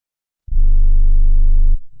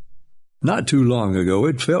Not too long ago,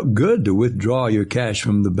 it felt good to withdraw your cash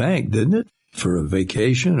from the bank, didn't it? For a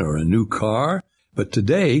vacation or a new car. But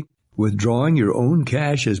today, withdrawing your own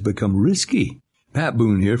cash has become risky. Pat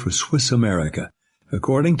Boone here for Swiss America.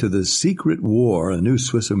 According to The Secret War, a new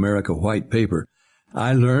Swiss America white paper,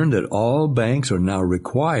 I learned that all banks are now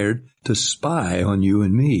required to spy on you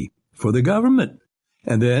and me for the government,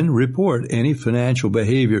 and then report any financial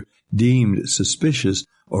behavior deemed suspicious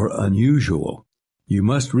or unusual. You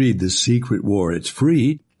must read The Secret War. It's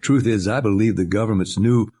free. Truth is, I believe the government's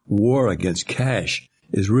new war against cash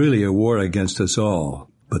is really a war against us all.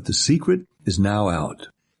 But the secret is now out.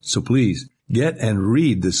 So please, get and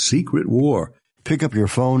read The Secret War. Pick up your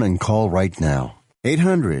phone and call right now.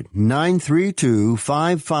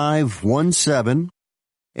 800-932-5517.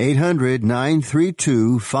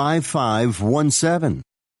 800-932-5517.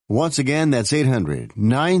 Once again, that's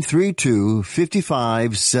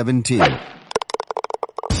 800-932-5517.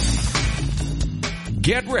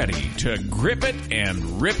 Get ready to grip it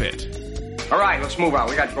and rip it. All right, let's move on.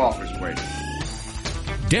 We got golfers waiting.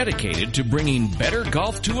 Dedicated to bringing better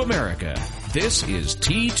golf to America, this is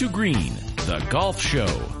Tee to Green, the golf show.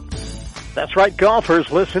 That's right,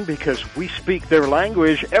 golfers, listen, because we speak their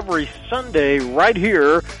language every Sunday right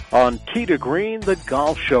here on Tee to Green, the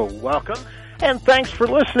golf show. Welcome, and thanks for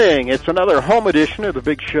listening. It's another home edition of the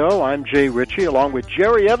big show. I'm Jay Ritchie, along with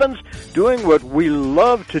Jerry Evans, doing what we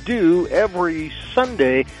love to do every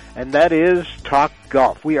Sunday, and that is talk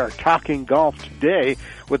golf. We are talking golf today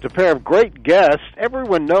with a pair of great guests.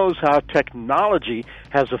 Everyone knows how technology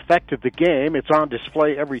has affected the game. It's on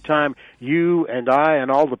display every time you and I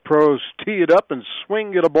and all the pros tee it up and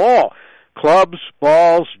swing at a ball. Clubs,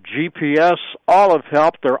 balls, GPS, all have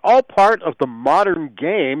helped. They're all part of the modern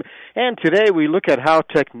game. And today we look at how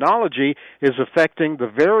technology is affecting the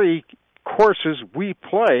very courses we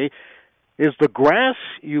play. Is the grass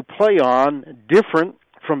you play on different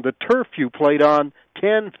from the turf you played on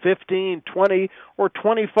 10, 15, 20, or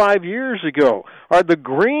 25 years ago? Are the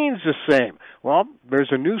greens the same? Well,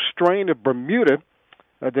 there's a new strain of Bermuda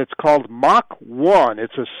that's called Mach 1.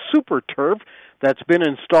 It's a super turf that's been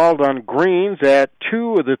installed on greens at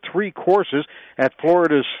 2 of the 3 courses at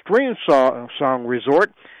Florida's Streamsong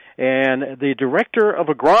Resort. And the director of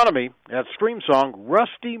agronomy at Streamsong,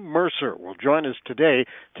 Rusty Mercer, will join us today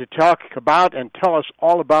to talk about and tell us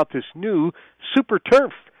all about this new super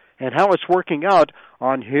turf and how it's working out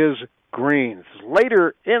on his greens.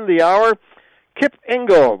 Later in the hour, Kip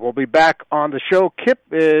Engel will be back on the show. Kip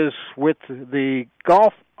is with the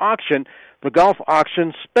Golf Auction. The Golf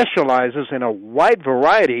Auction specializes in a wide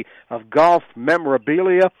variety of golf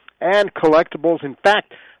memorabilia and collectibles. In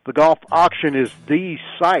fact, the Golf Auction is the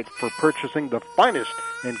site for purchasing the finest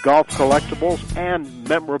in golf collectibles and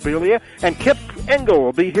memorabilia. And Kip Engel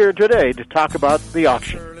will be here today to talk about the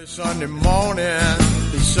auction. Early Sunday morning,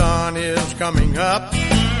 the sun is coming up.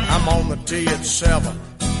 I'm on the tee at 7.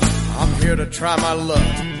 I'm here to try my luck.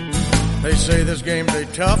 They say this game's a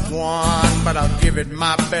tough one, but I'll give it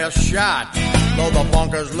my best shot. Though the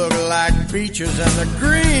bunkers look like beaches and the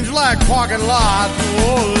greens like parking lots.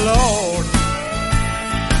 Oh, Lord,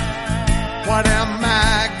 what am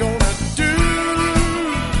I gonna do?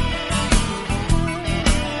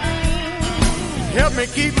 Help me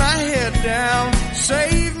keep my head down.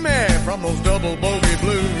 Save me from those double bogey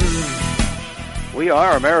blues. We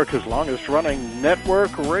are America's longest-running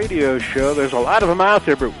network radio show. There's a lot of them out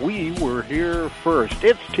there, but we were here first.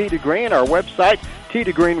 It's Tee to Green, our website,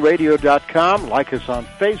 teetogreenradio.com. Like us on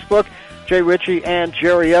Facebook. Jay Ritchie and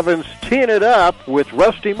Jerry Evans teeing it up with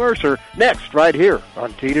Rusty Mercer next right here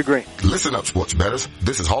on Tee to Green. Listen up, sports bettors.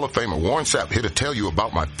 This is Hall of Famer Warren Sapp here to tell you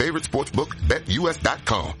about my favorite sports book,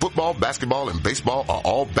 BetUS.com. Football, basketball, and baseball are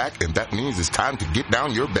all back, and that means it's time to get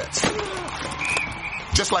down your bets.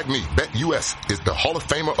 Just like me, BetUS is the Hall of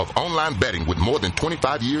Famer of online betting with more than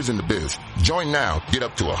 25 years in the biz. Join now. Get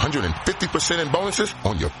up to 150% in bonuses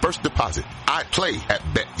on your first deposit. I play at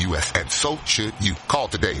BetUS, and so should you. Call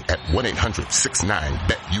today at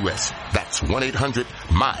 1-800-69-BET-US. That's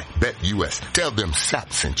 1-800-MY-BET-US. Tell them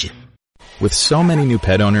Sapp sent you. With so many new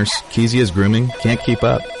pet owners, Kezia's Grooming can't keep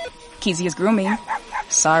up. Kezia's Grooming?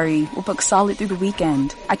 Sorry, we'll book solid through the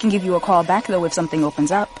weekend. I can give you a call back, though, if something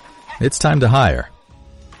opens up. It's time to hire.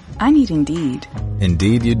 I need Indeed.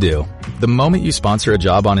 Indeed you do. The moment you sponsor a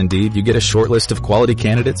job on Indeed, you get a short list of quality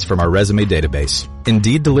candidates from our resume database.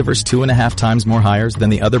 Indeed delivers 2.5 times more hires than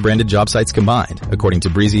the other branded job sites combined, according to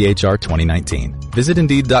Breezy HR 2019. Visit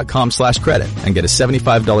Indeed.com/credit and get a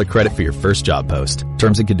 $75 credit for your first job post.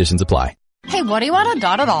 Terms and conditions apply. Hey, what do you want to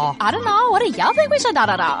da-da-da? I don't know. What do y'all think we should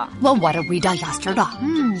da-da-da? Well, what did we da yesterday?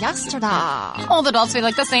 Yesterday. All the dolls feel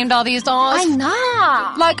like the same doll these days. I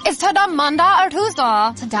know. Like, is today Monday or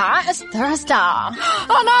Tuesday? Today is Thursday.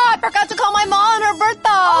 Oh no, I forgot to call my mom on her birthday.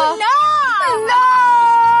 Oh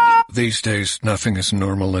no! These days, nothing is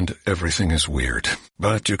normal and everything is weird.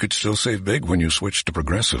 But you could still save big when you switch to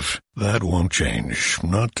Progressive. That won't change.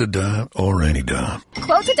 Not today or any day.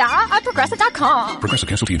 Quote today at Progressive.com. Progressive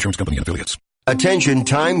Casualty Insurance Company and Affiliates. Attention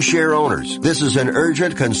timeshare owners. This is an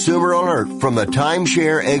urgent consumer alert from the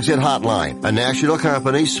Timeshare Exit Hotline, a national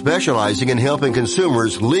company specializing in helping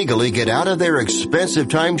consumers legally get out of their expensive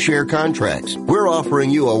timeshare contracts. We're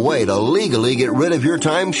offering you a way to legally get rid of your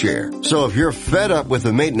timeshare. So if you're fed up with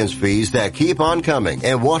the maintenance fees that keep on coming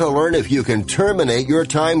and want to learn if you can terminate your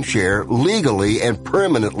timeshare legally and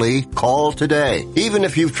permanently, call today. Even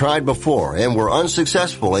if you've tried before and were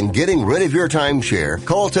unsuccessful in getting rid of your timeshare,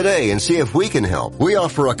 call today and see if we can help. We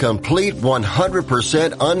offer a complete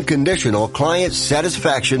 100% unconditional client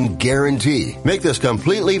satisfaction guarantee. Make this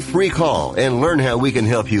completely free call and learn how we can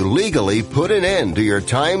help you legally put an end to your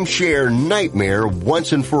timeshare nightmare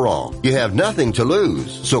once and for all. You have nothing to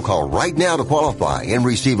lose, so call right now to qualify and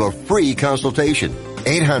receive a free consultation.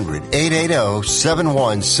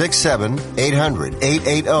 800-880-7167.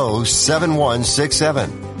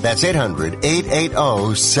 800-880-7167. That's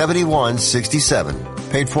 800-880-7167.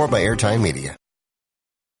 Paid for by Airtime Media.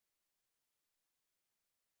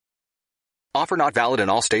 Offer not valid in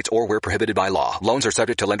all states or where prohibited by law. Loans are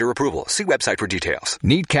subject to lender approval. See website for details.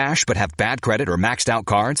 Need cash but have bad credit or maxed out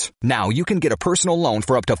cards? Now you can get a personal loan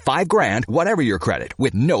for up to $5,000, whatever your credit,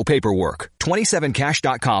 with no paperwork.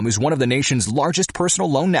 27cash.com is one of the nation's largest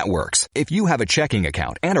personal loan networks. If you have a checking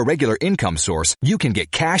account and a regular income source, you can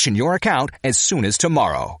get cash in your account as soon as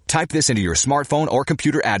tomorrow. Type this into your smartphone or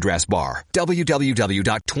computer address bar.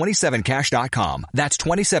 www.27cash.com. That's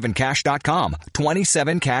 27cash.com.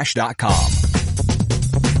 27cash.com.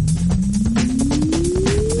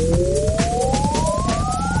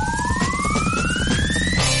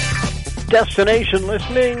 Destination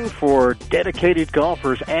listening for dedicated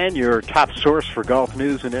golfers and your top source for golf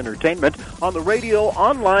news and entertainment on the radio,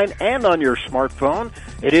 online, and on your smartphone.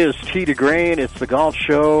 It is Tee to Green. It's the Golf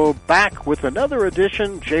Show, back with another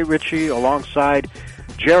edition. Jay Ritchie alongside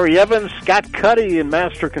Jerry Evans, Scott Cuddy in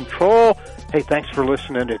Master Control. Hey, thanks for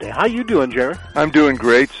listening today. How you doing, Jerry? I'm doing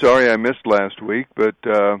great. Sorry I missed last week, but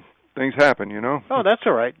things happen, you know. Oh, that's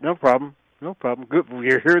all right. No problem. No problem. Good.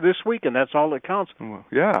 You're here this week, and that's all that counts. Well,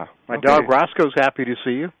 yeah. My dog Roscoe's happy to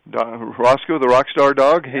see you. Roscoe, the rock star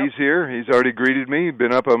dog, he's here. He's already greeted me,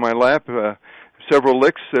 been up on my lap. Several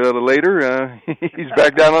licks later, he's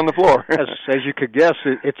back down on the floor. As you could guess,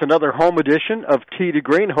 it's another home edition of Tee to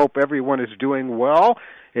Green. Hope everyone is doing well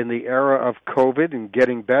in the era of COVID and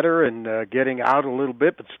getting better and getting out a little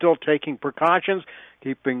bit, but still taking precautions,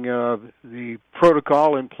 keeping the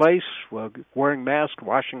protocol in place, wearing masks,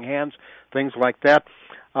 washing hands, things like that.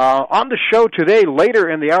 On the show today, later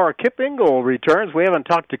in the hour, Kip Ingle returns. We haven't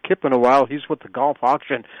talked to Kip in a while. He's with the Golf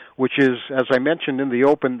Auction, which is, as I mentioned in the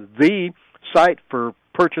open, the site for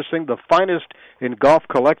purchasing the finest in golf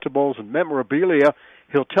collectibles and memorabilia.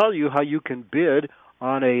 He'll tell you how you can bid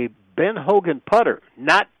on a Ben Hogan putter,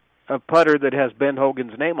 not a putter that has Ben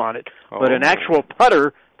Hogan's name on it, but an actual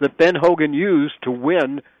putter that Ben Hogan used to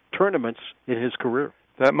win tournaments in his career.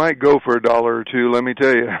 That might go for $1 or $2, let me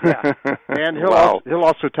tell you. Yeah. And he'll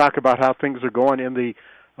also talk about how things are going in the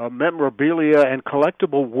memorabilia and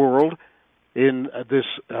collectible world in this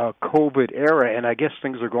COVID era, and I guess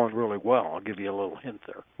things are going really well. I'll give you a little hint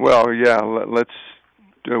there. Well, yeah, let's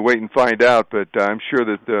wait and find out, but I'm sure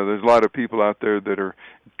that there's a lot of people out there that are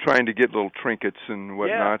trying to get little trinkets and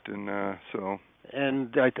whatnot, and so.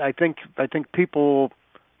 And I think people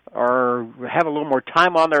have a little more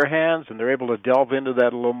time on their hands, and they're able to delve into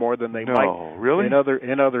that a little more than they might really?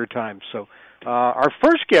 in other times. So our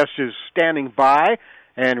first guest is standing by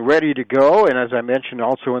and ready to go, and as I mentioned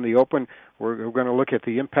also in the open, we're going to look at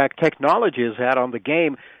the impact technology has had on the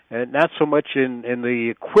game, and not so much in the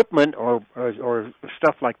equipment or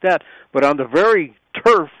stuff like that, but on the very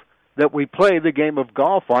turf that we play the game of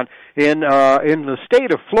golf on. In the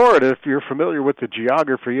state of Florida, if you're familiar with the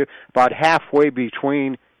geography, about halfway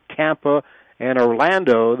between Tampa and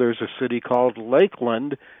Orlando, there's a city called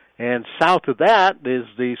Lakeland, and south of that is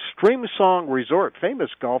the Streamsong Resort, famous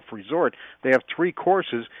golf resort. They have 3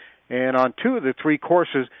 courses, and on 2 of the 3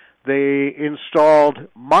 courses, they installed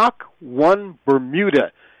Mach 1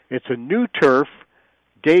 Bermuda. It's a new turf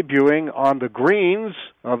debuting on the greens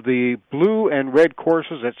of the blue and red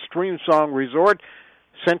courses at Streamsong Resort,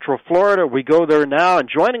 Central Florida. We go there now, and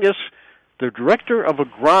joining us the Director of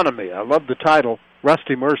Agronomy. I love the title,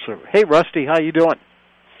 Rusty Mercer. Hey, Rusty, how you doing?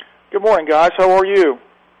 Good morning, guys. How are you?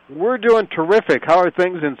 We're doing terrific. How are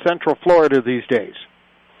things in Central Florida these days?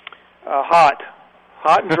 Hot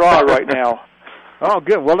and dry right now. Oh,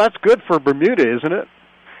 good. Well, that's good for Bermuda, isn't it?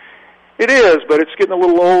 It is, but it's getting a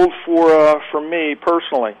little old for me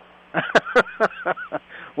personally.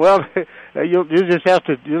 Well, you'll just have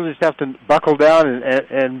to buckle down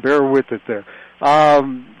and bear with it there.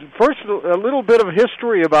 First, a little bit of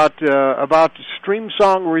history about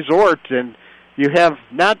Streamsong Resort, and you have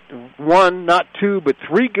not one, not two, but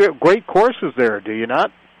three great courses there. Do you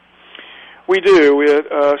not? We do.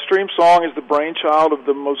 Streamsong is the brainchild of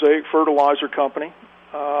the Mosaic Fertilizer Company.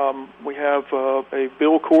 We have a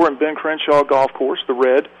Bill Core and Ben Crenshaw golf course, the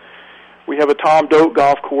red. We have a Tom Doak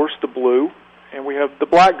golf course, the blue, and we have the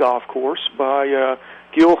black golf course by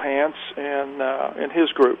Gil Hance and his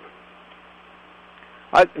group.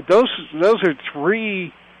 Those are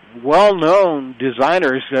three well-known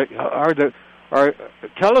designers.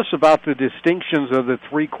 Tell us about the distinctions of the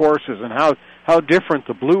three courses and how different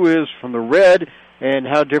the blue is from the red, and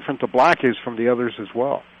how different the black is from the others as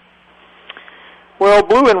well. Well,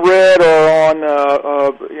 blue and red are on,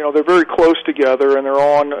 they're very close together, and they're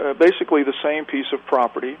on basically the same piece of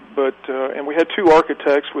property. But and we had two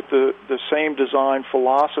architects with the same design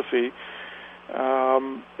philosophy.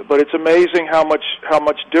 But it's amazing how much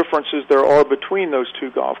differences there are between those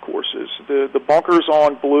two golf courses. The bunkers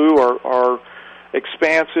on blue are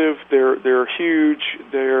expansive. They're huge.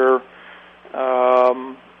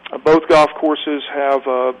 Both golf courses have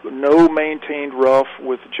no maintained rough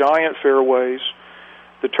with giant fairways.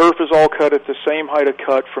 The turf is all cut at the same height of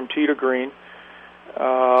cut from tee to green.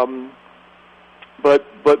 But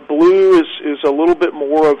blue is a little bit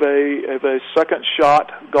more of a second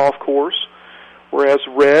shot golf course, whereas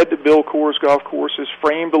red, Bill Core's golf course, is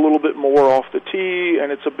framed a little bit more off the tee,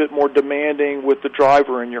 and it's a bit more demanding with the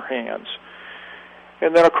driver in your hands.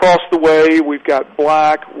 And then across the way, we've got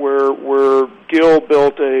black, where Gil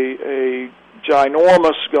built a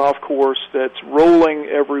ginormous golf course that's rolling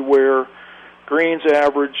everywhere. Greens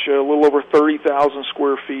average a little over 30,000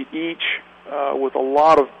 square feet each, with a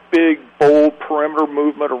lot of big, bold perimeter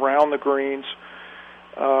movement around the greens.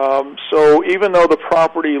 So even though the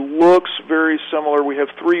property looks very similar, we have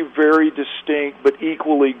three very distinct but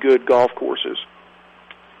equally good golf courses.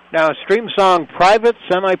 Now, is Streamsong private,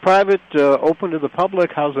 semi-private, open to the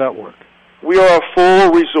public? How's that work? We are a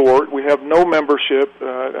full resort. We have no membership,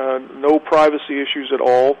 no privacy issues at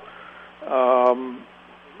all.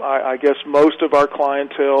 I guess most of our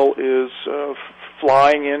clientele is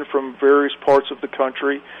flying in from various parts of the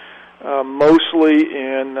country, mostly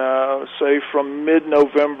in, say, from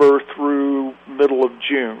mid-November through middle of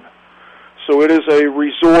June. So it is a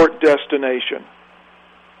resort destination.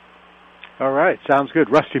 All right, sounds good.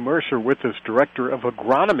 Rusty Mercer with us, Director of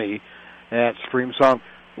Agronomy at Streamsong.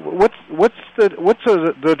 What's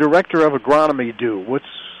the Director of Agronomy do?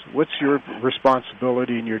 What's your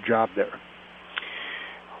responsibility in your job there?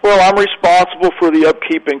 Well, I'm responsible for the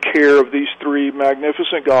upkeep and care of these three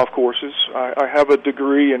magnificent golf courses. I have a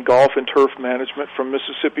degree in golf and turf management from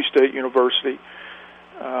Mississippi State University.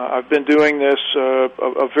 I've been doing this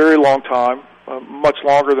a very long time, much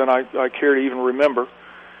longer than I care to even remember.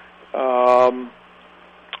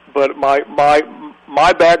 But my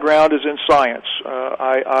background is in science.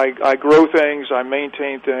 I grow things, I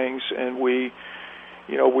maintain things, and we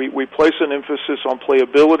place an emphasis on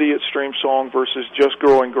playability at Streamsong versus just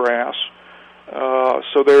growing grass.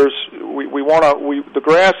 So the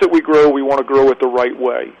grass that we grow, we want to grow it the right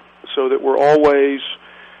way, so that we're always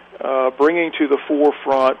bringing to the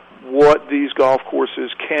forefront what these golf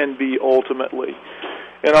courses can be ultimately.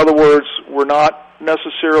 In other words, we're not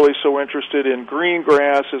necessarily so interested in green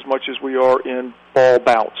grass as much as we are in ball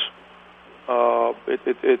bounce.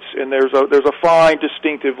 And there's a fine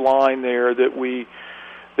distinctive line there that we're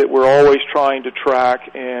always trying to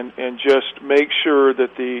track and just make sure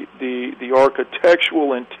that the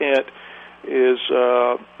architectural intent is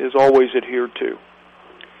always adhered to.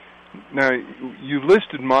 Now, you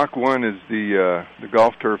listed Mach 1 as the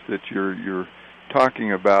golf turf that you're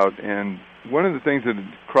talking about, and one of the things that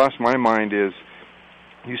crossed my mind is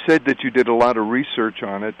you said that you did a lot of research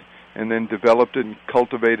on it and then developed it and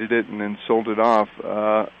cultivated it and then sold it off.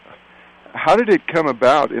 How did it come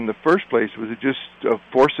about in the first place? Was it just a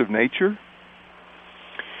force of nature?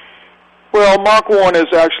 Well, Mach 1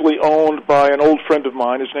 is actually owned by an old friend of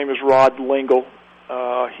mine. His name is Rod Lingle.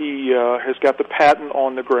 He has got the patent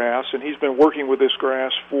on the grass, and he's been working with this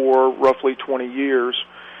grass for roughly 20 years.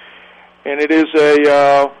 And it is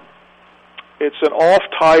It's an off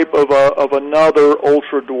type of another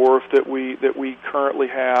ultra dwarf that we currently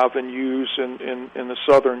have and use in the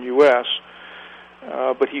southern U.S.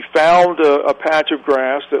 But he found a patch of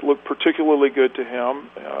grass that looked particularly good to him,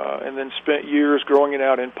 and then spent years growing it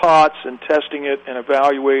out in pots and testing it and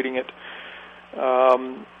evaluating it.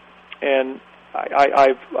 And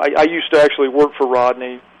I used to actually work for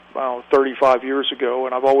Rodney 35 years ago,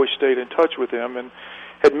 and I've always stayed in touch with him, and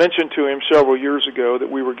had mentioned to him several years ago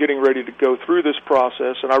that we were getting ready to go through this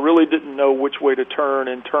process, and I really didn't know which way to turn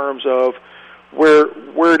in terms of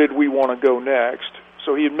where did we want to go next.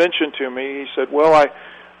 So he had mentioned to me, he said, well, I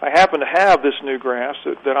happen to have this new grass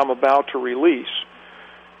that I'm about to release.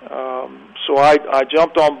 So I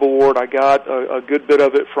jumped on board. I got a good bit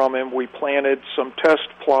of it from him. We planted some test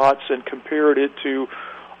plots and compared it to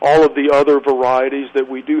all of the other varieties that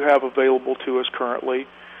we do have available to us currently.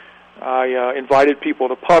 I invited people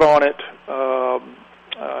to putt on it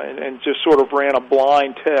and just sort of ran a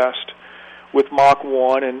blind test with Mach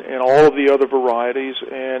 1 and all of the other varieties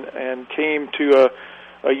and came to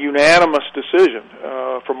a unanimous decision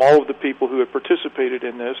from all of the people who had participated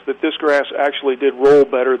in this that this grass actually did roll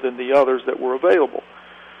better than the others that were available.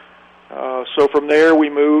 So from there we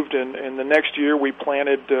moved, and the next year we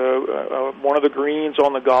planted one of the greens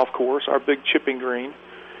on the golf course, our big chipping green,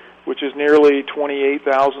 which is nearly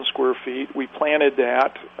 28,000 square feet. We planted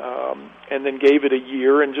that and then gave it a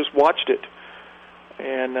year and just watched it.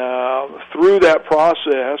 And through that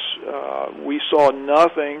process, we saw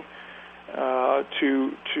nothing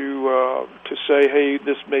to say, hey,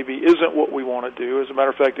 this maybe isn't what we want to do. As a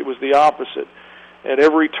matter of fact, it was the opposite. At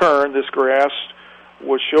every turn, this grass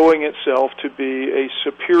was showing itself to be a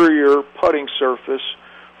superior putting surface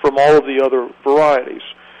from all of the other varieties.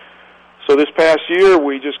 So this past year,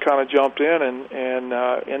 we just kind of jumped in and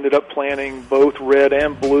ended up planting both red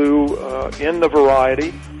and blue in the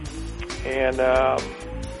variety. And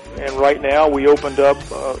right now, we opened up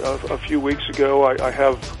a few weeks ago. I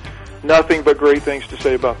have nothing but great things to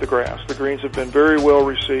say about the grass. The greens have been very well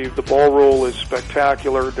received. The ball roll is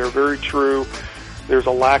spectacular. They're very true. There's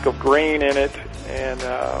a lack of grain in it, and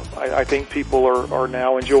I think people are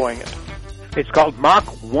now enjoying it. It's called Mach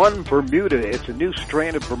 1 Bermuda. It's a new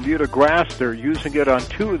strain of Bermuda grass. They're using it on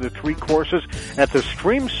 2 of the 3 courses at the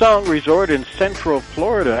Streamsong Resort in Central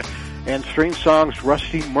Florida. And Streamsong's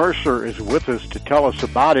Rusty Mercer is with us to tell us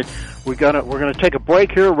about it. We're gonna take a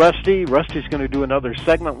break here, Rusty. Rusty's gonna do another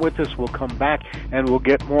segment with us. We'll come back and we'll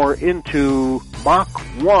get more into Mach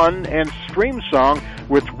 1 and Streamsong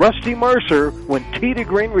with Rusty Mercer when Tee to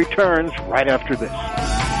Green returns right after this.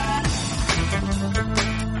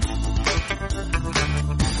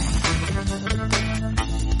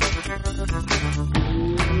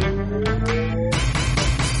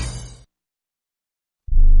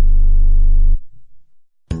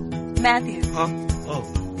 Matthew. Huh? Oh,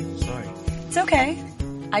 sorry. It's okay.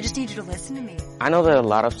 I just need you to listen to me. I know that a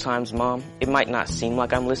lot of times, Mom, it might not seem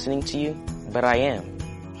like I'm listening to you, but I am.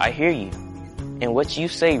 I hear you. And what you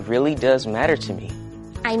say really does matter to me.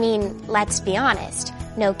 I mean, let's be honest.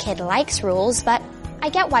 No kid likes rules, but I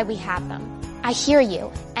get why we have them. I hear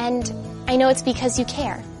you, and I know it's because you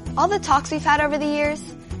care. All the talks we've had over the years,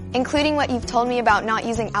 including what you've told me about not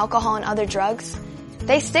using alcohol and other drugs,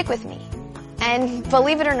 they stick with me. And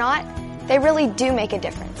believe it or not, they really do make a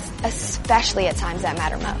difference, especially at times that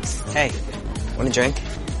matter most. Hey, want a drink?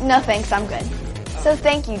 No thanks, I'm good. So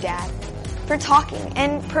thank you, Dad, for talking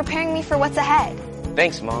and preparing me for what's ahead.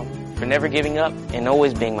 Thanks, Mom, for never giving up and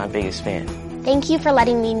always being my biggest fan. Thank you for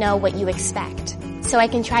letting me know what you expect, so I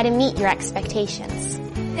can try to meet your expectations.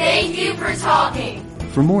 Thank you for talking.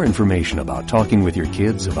 For more information about talking with your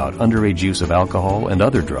kids about underage use of alcohol and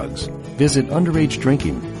other drugs, visit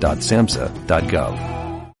underagedrinking.samhsa.gov.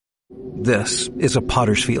 This is a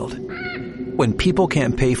potter's field. When people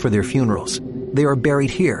can't pay for their funerals, they are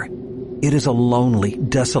buried here. It is a lonely,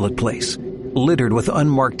 desolate place, littered with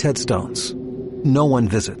unmarked headstones. No one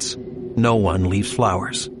visits. No one leaves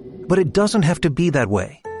flowers. But it doesn't have to be that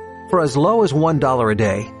way. For as low as $1 a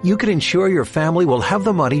day, you can ensure your family will have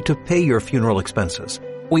the money to pay your funeral expenses.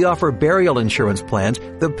 We offer burial insurance plans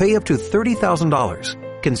that pay up to $30,000.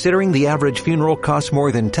 Considering the average funeral costs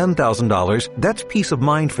more than $10,000, that's peace of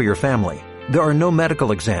mind for your family. There are no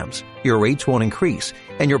medical exams, your rates won't increase,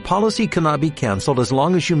 and your policy cannot be canceled as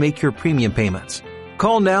long as you make your premium payments.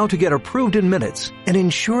 Call now to get approved in minutes and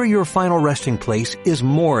ensure your final resting place is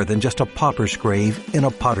more than just a pauper's grave in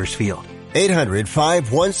a potter's field.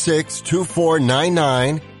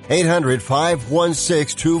 800-516-2499.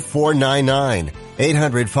 800-516-2499.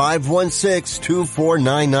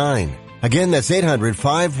 800-516-2499. Again, that's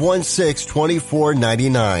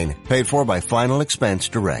 800-516-2499. Paid for by Final Expense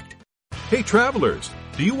Direct. Hey travelers,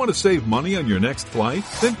 do you want to save money on your next flight?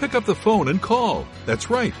 Then pick up the phone and call. That's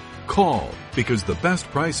right, call, because the best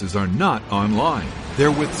prices are not online. They're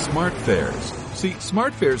with SmartFares. See,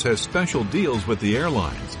 SmartFares has special deals with the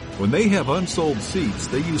airlines. When they have unsold seats,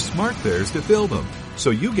 they use SmartFares to fill them.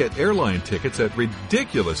 So you get airline tickets at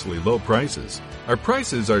ridiculously low prices. Our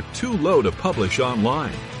prices are too low to publish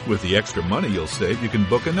online. With the extra money you'll save, you can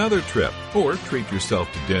book another trip, or treat yourself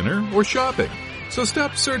to dinner or shopping. So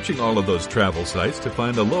stop searching all of those travel sites to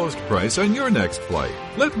find the lowest price on your next flight.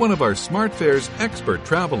 Let one of our SmartFares expert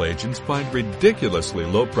travel agents find ridiculously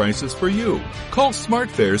low prices for you. Call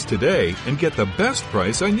SmartFares today and get the best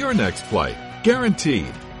price on your next flight.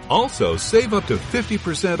 Guaranteed. Also, save up to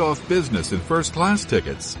 50% off business and first class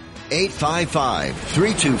tickets.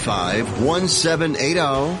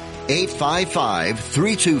 855-325-1780.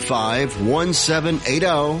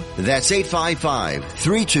 855-325-1780. That's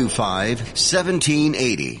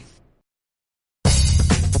 855-325-1780.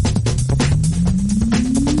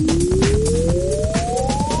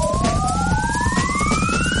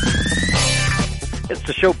 It's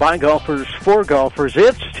the show by golfers for golfers.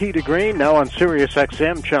 It's Tee to Green, now on Sirius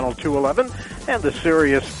XM Channel 211 and the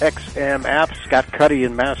Sirius XM app. Scott Cuddy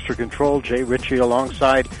in Master Control, Jay Ritchie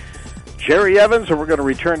alongside Jerry Evans, and we're going to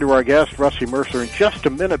return to our guest, Rusty Mercer, in just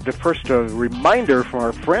a minute. But first, a reminder from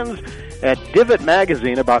our friends at Divot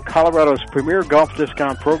Magazine about Colorado's premier golf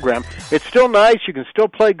discount program. It's still nice. You can still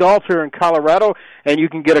play golf here in Colorado, and you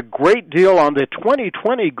can get a great deal on the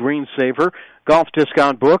 2020 Green Saver golf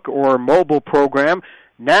discount book or mobile program.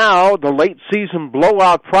 Now, the late season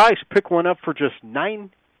blowout price, pick one up for just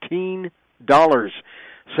 $19.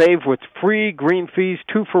 Save with free green fees,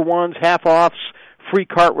 2-for-1s, half-offs, free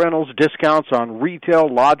cart rentals, discounts on retail,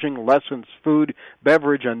 lodging, lessons, food,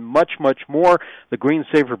 beverage, and much, much more. The Green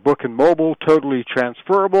Saver book and mobile, totally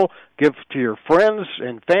transferable. Give to your friends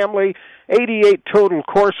and family. 88 total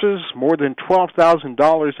courses, more than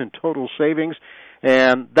 $12,000 in total savings.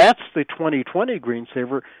 And that's the 2020 Green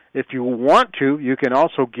Saver. If you want to, you can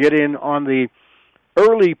also get in on the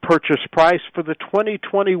early purchase price for the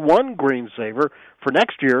 2021 Green Saver for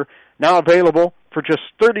next year, now available for just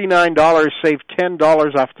 $39. Save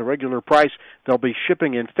 $10 off the regular price. They'll be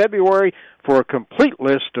shipping in February. For a complete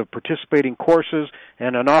list of participating courses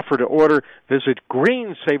and an offer to order, visit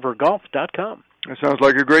greensavergolf.com. That sounds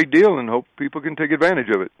like a great deal, and hope people can take advantage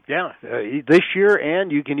of it. Yeah, this year,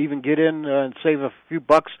 and you can even get in and save a few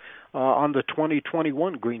bucks on the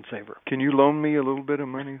 2021 Green Saver. Can you loan me a little bit of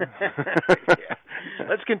money? Yeah.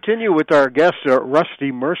 Let's continue with our guest,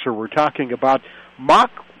 Rusty Mercer. We're talking about Mach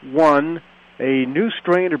 1, a new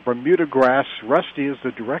strain of Bermuda grass. Rusty is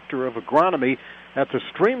the director of agronomy at the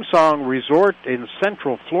Streamsong Resort in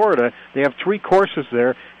Central Florida. They have 3 courses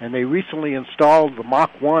there, and they recently installed the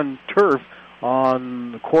Mach 1 turf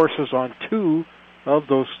on the courses on 2 of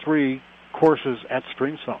those 3 courses at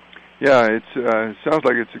Streamsong. Yeah, it sounds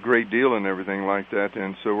like it's a great deal and everything like that,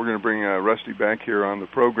 and so we're going to bring Rusty back here on the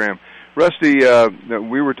program. Rusty,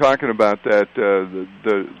 we were talking about that,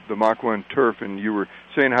 the Mach 1 turf, and you were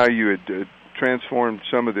saying how you had transformed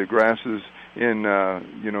some of the grasses in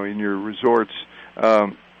in your resorts.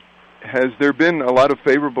 Has there been a lot of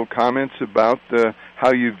favorable comments about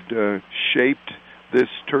how you've shaped this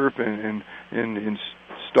turf and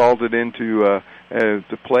installed it into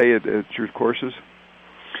the play at your courses?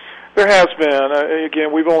 There has been.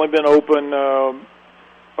 Again, we've only been open or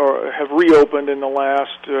have reopened in the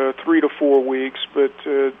last 3 to 4 weeks, but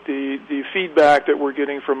the feedback that we're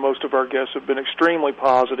getting from most of our guests have been extremely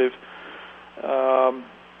positive.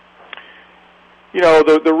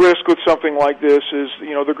 The risk with something like this is,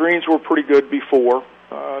 the greens were pretty good before.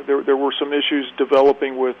 There were some issues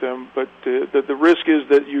developing with them, but the risk is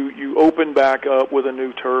that you open back up with a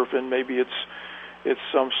new turf and maybe it's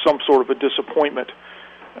some sort of a disappointment.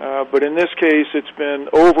 But in this case, it's been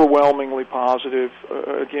overwhelmingly positive.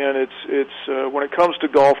 Again, it's when it comes to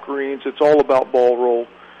golf greens, it's all about ball roll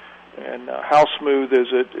and how smooth is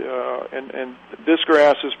it. And this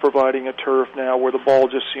grass is providing a turf now where the ball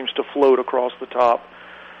just seems to float across the top.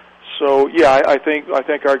 So yeah, I think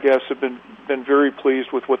our guests have been very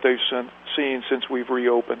pleased with what they've seen since we've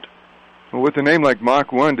reopened. Well, with a name like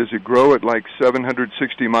Mach 1, does it grow at like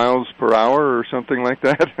 760 miles per hour or something like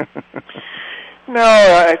that? No,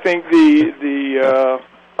 I think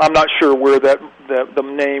I'm not sure where the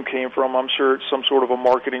name came from. I'm sure it's some sort of a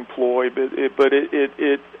marketing ploy, but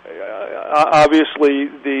it obviously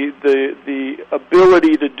the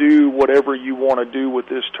ability to do whatever you want to do with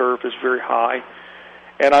this turf is very high.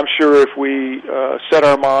 And I'm sure if we set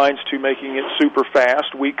our minds to making it super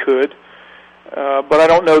fast, we could. But I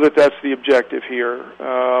don't know that that's the objective here,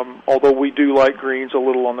 although we do like greens a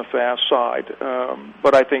little on the fast side.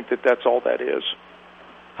 But I think that that's all that is.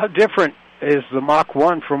 How different is the Mach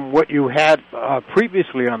 1 from what you had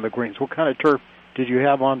previously on the greens? What kind of turf did you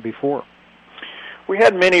have on before? We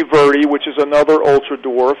had Mini Verde, which is another ultra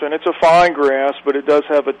dwarf, and it's a fine grass, but it does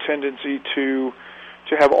have a tendency to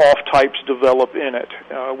have off types develop in it,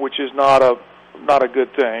 which is not a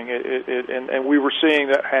good thing. And we were seeing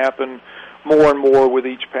that happen more and more with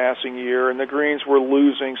each passing year, and the greens were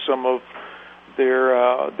losing some of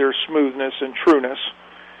their smoothness and trueness.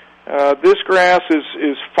 This grass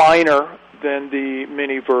is finer than the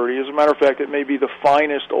Mini Verde. As a matter of fact, it may be the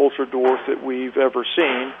finest ultra dwarf that we've ever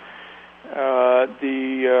seen.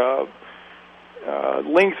 The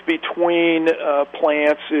length between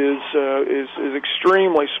plants is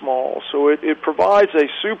extremely small, so it provides a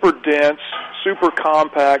super dense, super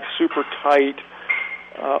compact, super tight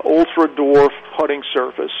ultra dwarf putting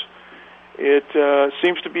surface. It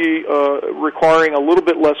seems to be requiring a little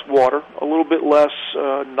bit less water, a little bit less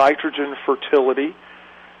nitrogen fertility,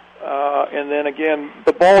 and then again,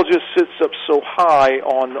 the ball just sits up so high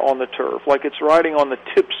on the turf, like it's riding on the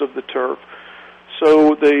tips of the turf.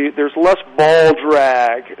 So there's less ball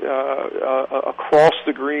drag across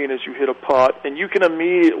the green as you hit a putt, and you can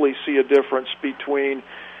immediately see a difference between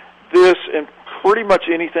this and pretty much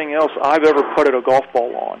anything else I've ever putted a golf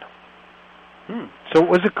ball on. So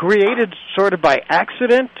was it created sort of by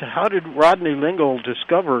accident? How did Rodney Lingle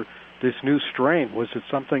discover this new strain? Was it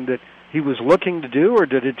something that he was looking to do, or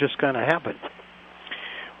did it just kind of happen?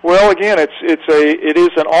 Well, again, it is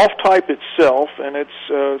an off type itself, and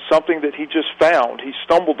it's something that he just found. He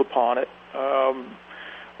stumbled upon it,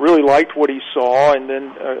 really liked what he saw, and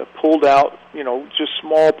then pulled out, just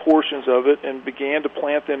small portions of it and began to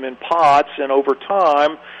plant them in pots, and over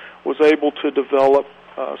time was able to develop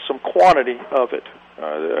some quantity of it.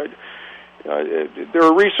 There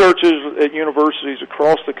are researchers at universities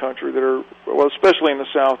across the country that are, well, especially in the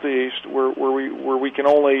southeast, where we can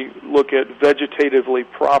only look at vegetatively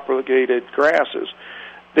propagated grasses.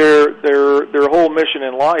 Their whole mission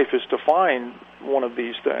in life is to find one of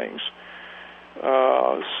these things.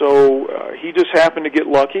 So he just happened to get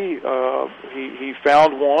lucky. He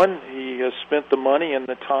found one. He has spent the money and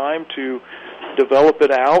the time to develop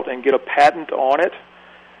it out and get a patent on it.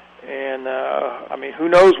 And, who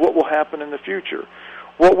knows what will happen in the future.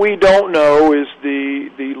 What we don't know is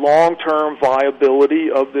the long-term viability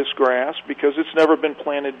of this grass, because it's never been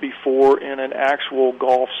planted before in an actual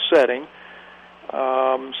golf setting.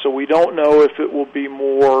 So we don't know if it will be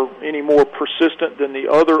any more persistent than the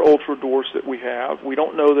other ultra dwarfs that we have. We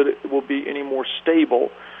don't know that it will be any more stable.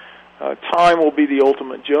 Time will be the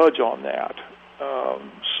ultimate judge on that.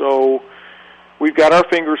 So we've got our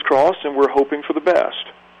fingers crossed, and we're hoping for the best.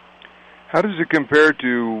 How does it compare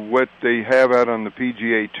to what they have out on the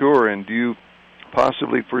PGA Tour, and do you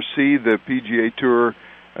possibly foresee the PGA Tour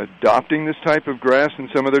adopting this type of grass in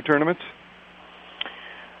some of their tournaments?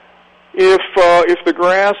 If the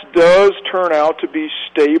grass does turn out to be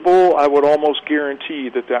stable, I would almost guarantee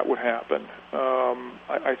that would happen.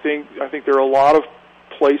 I think there are a lot of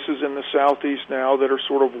places in the southeast now that are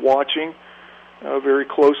sort of watching very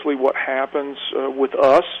closely what happens with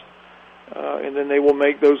us. And then they will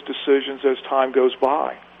make those decisions as time goes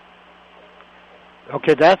by.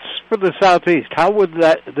 Okay, that's for the southeast. How would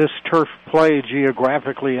this turf play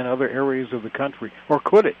geographically in other areas of the country, or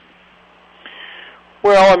could it?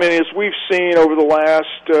 Well, as we've seen over the last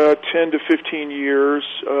 10 to 15 years,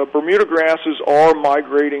 Bermuda grasses are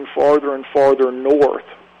migrating farther and farther north,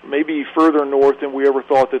 maybe further north than we ever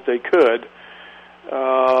thought that they could.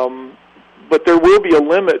 But there will be a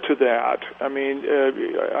limit to that.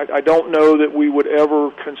 I don't know that we would ever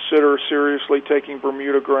consider seriously taking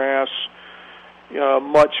Bermuda grass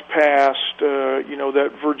much past, that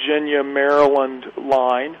Virginia, Maryland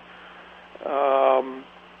line.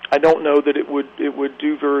 I don't know that it would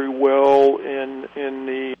do very well in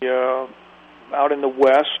the out in the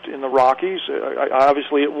west in the Rockies.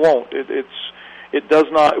 Obviously, it won't. It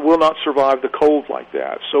will not survive the cold like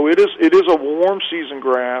that. So it is a warm season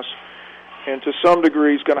grass, and to some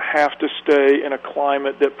degree is going to have to stay in a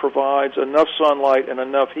climate that provides enough sunlight and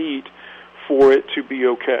enough heat for it to be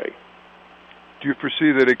okay. Do you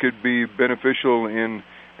foresee that it could be beneficial in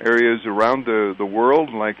areas around the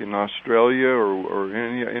world, like in Australia or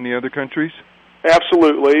any other countries?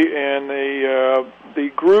 Absolutely, and the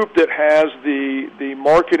group that has the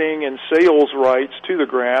marketing and sales rights to the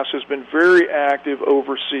grass has been very active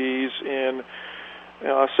overseas in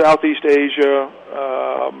Southeast Asia,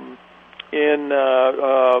 in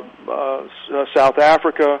South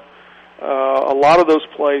Africa, a lot of those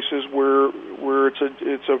places where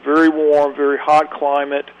it's a very warm, very hot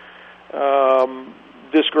climate,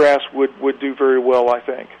 this grass would do very well, I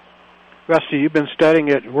think. Rusty, you've been studying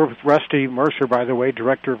it. We're with Rusty Mercer, by the way,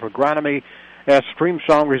 Director of Agronomy at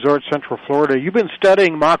Streamsong Resort, Central Florida. You've been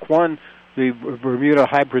studying Mach 1, the Bermuda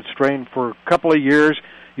hybrid strain, for a couple of years.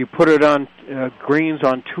 You put it on greens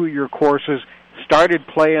on 2 of your courses, started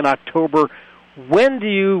play in October. When do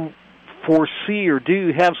you foresee, or do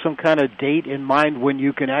you have some kind of date in mind when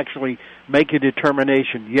you can actually make a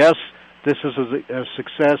determination? Yes, this is a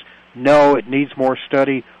success. No, it needs more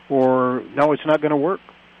study. Or no, it's not going to work.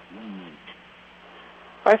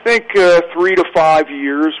 I think 3 to 5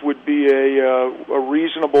 years would be a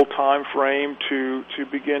reasonable time frame to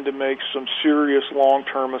begin to make some serious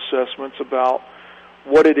long-term assessments about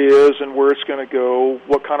what it is and where it's going to go,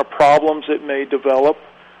 what kind of problems it may develop.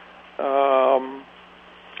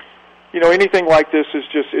 Anything like this is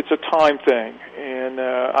it's a time thing, and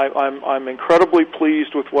I'm incredibly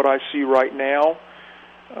pleased with what I see right now,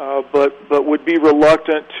 but would be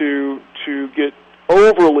reluctant to get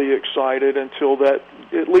overly excited until that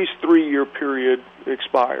at least 3-year period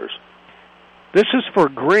expires. This is for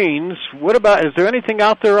greens. What about, is there anything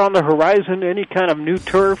out there on the horizon, any kind of new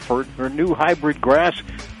turf or new hybrid grass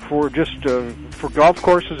for for golf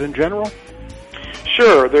courses in general?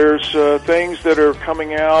 Sure. There's things that are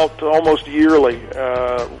coming out almost yearly.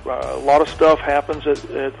 A lot of stuff happens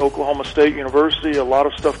at Oklahoma State University, a lot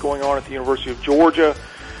of stuff going on at the University of Georgia,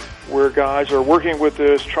 where guys are working with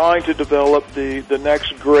this, trying to develop the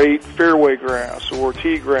next great fairway grass or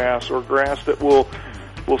tee grass or grass that will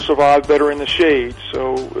survive better in the shade.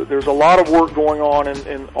 So there's a lot of work going on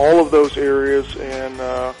in all of those areas,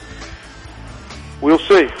 and we'll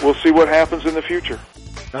see. We'll see what happens in the future.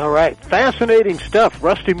 All right. Fascinating stuff.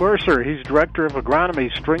 Rusty Mercer, he's Director of Agronomy,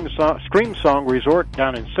 Streamsong Resort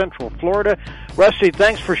down in Central Florida. Rusty,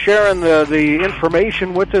 thanks for sharing the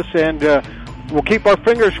information with us, and we'll keep our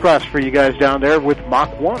fingers crossed for you guys down there with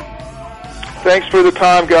Mach 1. Thanks for the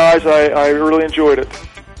time, guys. I really enjoyed it.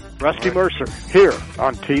 Rusty Mercer, here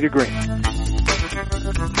on Tee to Green.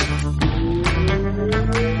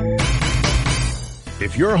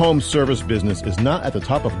 If your home service business is not at the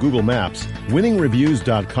top of Google Maps,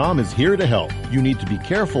 winningreviews.com is here to help. You need to be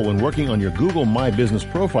careful when working on your Google My Business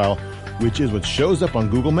profile, which is what shows up on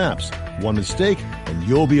Google Maps. One mistake, and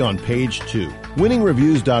you'll be on page 2.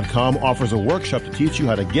 winningreviews.com offers a workshop to teach you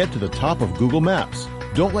how to get to the top of Google Maps.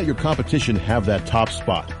 Don't let your competition have that top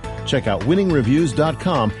spot. Check out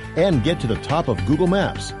winningreviews.com and get to the top of Google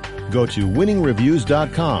Maps. Go to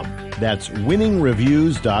winningreviews.com. That's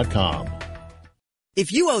winningreviews.com.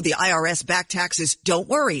 If you owe the IRS back taxes, don't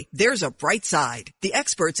worry. There's a bright side. The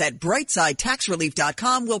experts at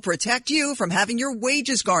BrightSideTaxRelief.com will protect you from having your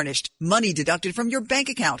wages garnished, money deducted from your bank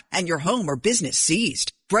account, and your home or business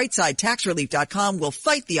seized. BrightSideTaxRelief.com will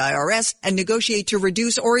fight the IRS and negotiate to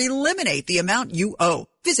reduce or eliminate the amount you owe.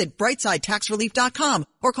 Visit BrightSideTaxRelief.com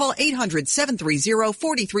or call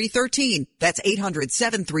 800-730-4313. That's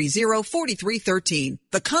 800-730-4313.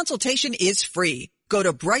 The consultation is free. Go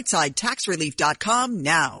to BrightSideTaxRelief.com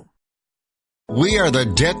now. We are the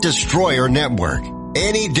Debt Destroyer Network.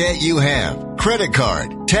 Any debt you have, credit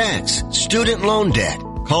card, tax, student loan debt,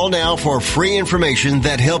 call now for free information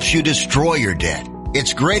that helps you destroy your debt.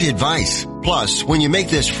 It's great advice. Plus, when you make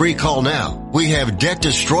this free call now, we have Debt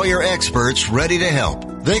Destroyer experts ready to help.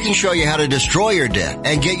 They can show you how to destroy your debt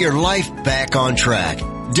and get your life back on track.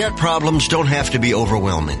 Debt problems don't have to be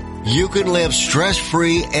overwhelming. You can live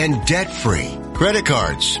stress-free and debt-free. Credit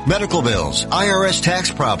cards, medical bills, IRS tax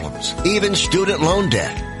problems, even student loan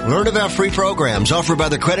debt. Learn about free programs offered by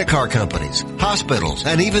the credit card companies, hospitals,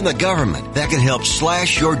 and even the government that can help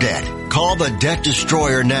slash your debt. Call the Debt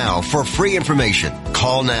Destroyer now for free information.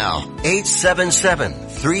 Call now.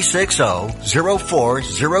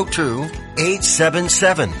 877-360-0402.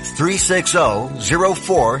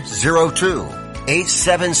 877-360-0402.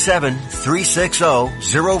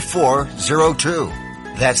 877-360-0402.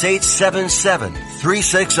 That's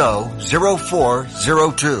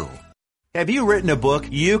 877-360-0402. Have you written a book?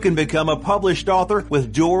 You can become a published author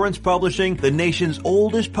with Dorrance Publishing, the nation's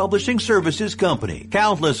oldest publishing services company.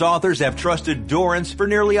 Countless authors have trusted Dorrance for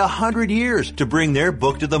nearly 100 years to bring their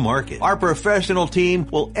book to the market. Our professional team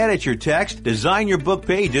will edit your text, design your book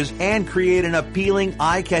pages, and create an appealing,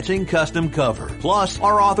 eye-catching custom cover. Plus,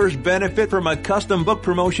 our authors benefit from a custom book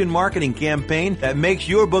promotion marketing campaign that makes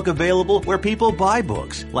your book available where people buy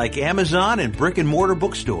books, like Amazon and brick-and-mortar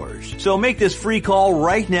bookstores. So make this free call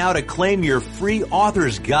right now to claim claim your free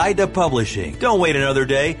author's guide to publishing. Don't wait another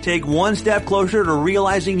day. Take one step closer to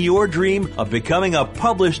realizing your dream of becoming a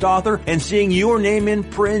published author and seeing your name in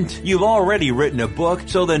print. You've already written a book,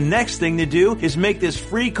 so the next thing to do is make this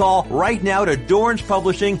free call right now to Dorrance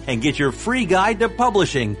Publishing and get your free guide to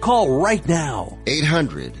publishing. Call right now.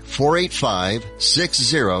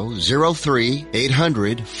 800-485-6003.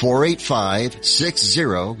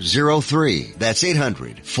 800-485-6003. That's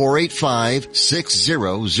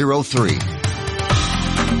 800-485-6003.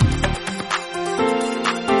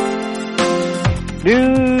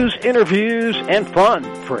 News, interviews, and fun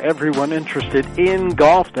for everyone interested in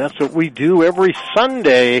golf. That's what we do every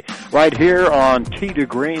Sunday right here on Tee to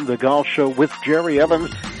Green, the golf show with Jerry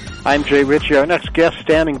Evans. I'm Jay Ritchie. Our next guest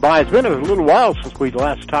standing by. It's been a little while since we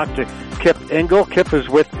last talked to Kip Engel. Kip is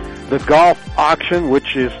with the Golf Auction,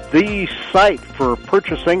 which is the site for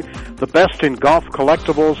purchasing the best in golf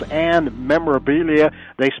collectibles and memorabilia.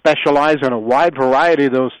 They specialize in a wide variety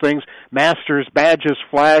of those things: Masters, badges,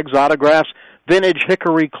 flags, autographs, vintage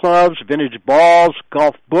hickory clubs, vintage balls,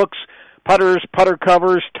 golf books, putters, putter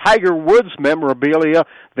covers, Tiger Woods memorabilia,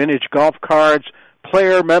 vintage golf cards,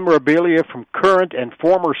 player memorabilia from current and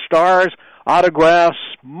former stars, autographs,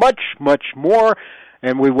 much, much more.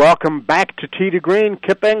 And we welcome back to Tee to Green,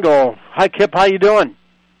 Kip Engel. Hi, Kip. How you doing?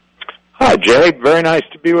 Hi, Jay. Very nice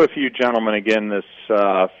to be with you gentlemen again this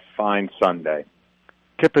fine Sunday.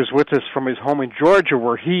 Kip is with us from his home in Georgia,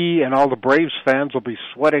 where he and all the Braves fans will be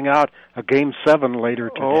sweating out a Game 7 later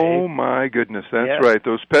today. Oh, my goodness. That's right.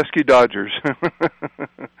 Those pesky Dodgers.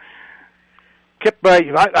 Kip,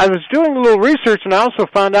 I was doing a little research, and I also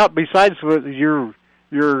found out, besides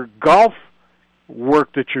your golf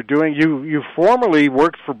work that you're doing, you formerly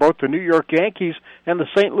worked for both the New York Yankees and the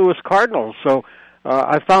St. Louis Cardinals. So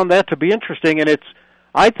I found that to be interesting, and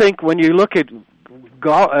I think when you look at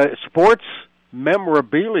sports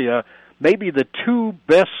memorabilia, maybe the two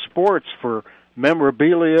best sports for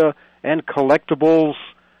memorabilia and collectibles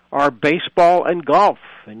are baseball and golf,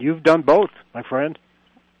 and you've done both, my friend.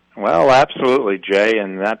 Well, absolutely, Jay,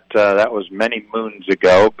 and that was many moons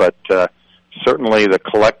ago, but certainly the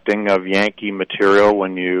collecting of Yankee material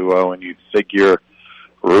when you figure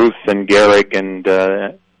Ruth and Gehrig and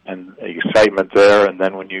the excitement there, and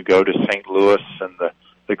then when you go to St. Louis and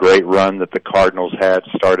the great run that the Cardinals had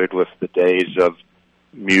started with the days of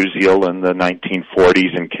Musial in the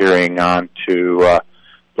 1940s and carrying on to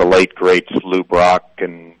the late greats Lou Brock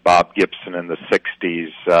and Bob Gibson in the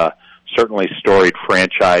 60s. Certainly storied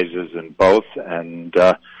franchises in both, and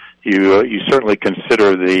you certainly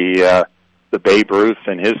consider the Babe Ruth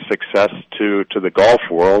and his success to the golf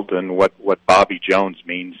world, and what Bobby Jones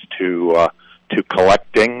means to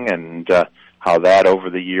collecting, and how that over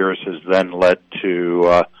the years has then led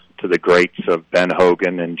to the greats of Ben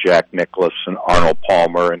Hogan and Jack Nicklaus and Arnold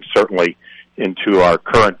Palmer, and certainly into our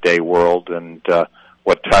current day world, and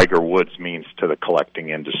what Tiger Woods means to the collecting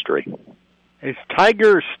industry. Is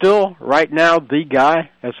Tiger still, right now, the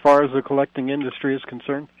guy as far as the collecting industry is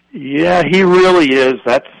concerned? Yeah, he really is.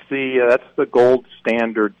 That's the gold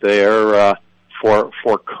standard there for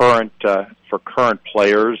current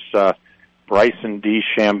players. Bryson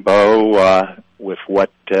DeChambeau, with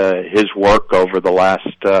what his work over the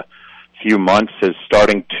last few months is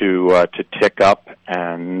starting to tick up,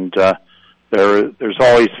 and there's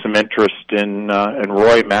always some interest in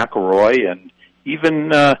Rory McIlroy, and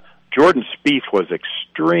even Jordan Spieth was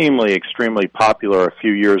extremely popular a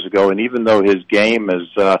few years ago, and even though his game has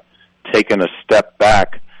taken a step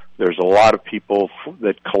back, there's a lot of people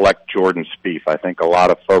that collect Jordan Spieth. I think a lot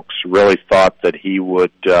of folks really thought that he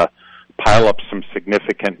would pile up some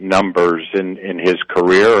significant numbers in his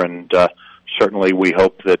career, and certainly we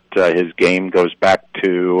hope that his game goes back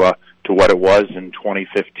to what it was in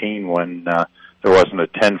 2015 when there wasn't a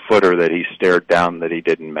 10-footer that he stared down that he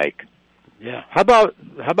didn't make. Yeah. How about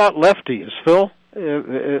lefty? Is Phil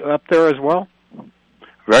up there as well?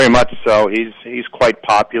 Very much so. He's quite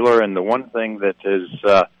popular, and the one thing that is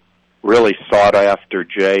really sought after,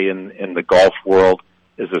 Jay, in the golf world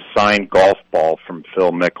is a signed golf ball from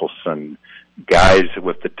Phil Mickelson. Guys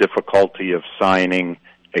with the difficulty of signing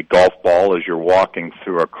a golf ball as you're walking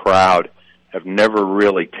through a crowd have never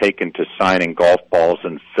really taken to signing golf balls,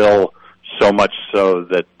 and Phil so much so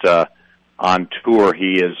that on tour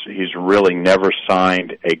he's really never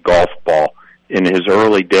signed a golf ball. In his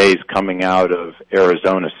early days coming out of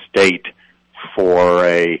Arizona State for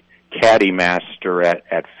a caddy master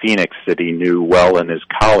at Phoenix that he knew well in his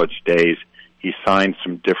college days, he signed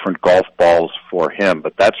some different golf balls for him.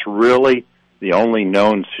 But that's really the only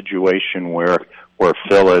known situation where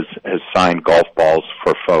Phil has signed golf balls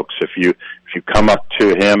for folks. If you come up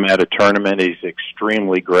to him at a tournament, he's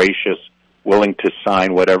extremely gracious. willing to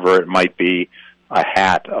sign whatever it might be, a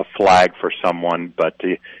hat, a flag for someone, but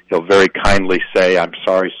he'll very kindly say, "I'm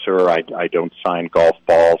sorry, sir, I don't sign golf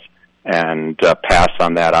balls," and pass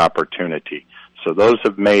on that opportunity. So those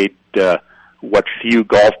have made what few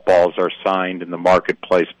golf balls are signed in the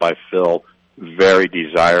marketplace by Phil very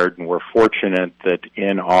desired, and we're fortunate that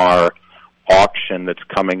in our auction that's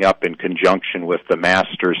coming up in conjunction with the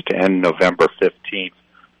Masters to end November 15th,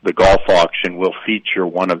 the golf auction will feature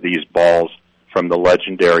one of these balls from the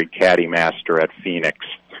legendary Caddy Master at Phoenix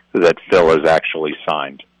that Phil has actually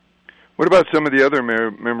signed. What about some of the other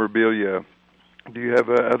memorabilia? Do you have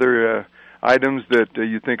other items that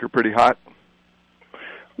you think are pretty hot?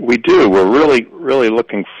 We do. We're really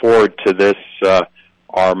looking forward to this.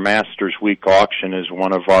 Our Masters Week auction is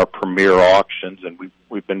one of our premier auctions, and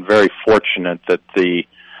we've been very fortunate that the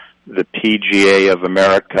PGA of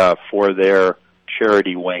America, for their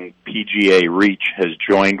charity wing, PGA Reach, has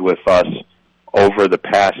joined with us over the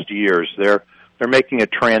past years. They're making a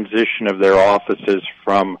transition of their offices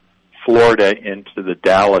from Florida into the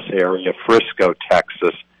Dallas area, Frisco,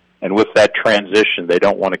 Texas, and with that transition, they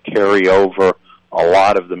don't want to carry over a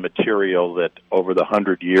lot of the material that over the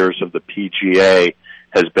 100 years of the PGA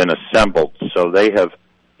has been assembled. So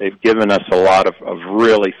they've given us a lot of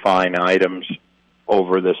really fine items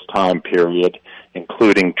over this time period,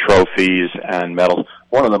 including trophies and medals.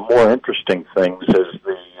 One of the more interesting things is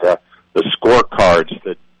the scorecards,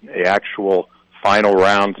 the actual final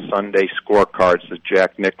round Sunday scorecards that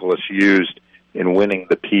Jack Nicklaus used in winning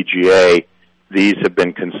the PGA. These have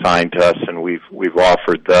been consigned to us, and we've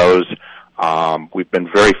offered those. We've been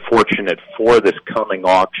very fortunate for this coming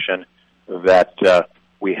auction that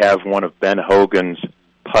we have one of Ben Hogan's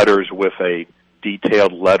putters with a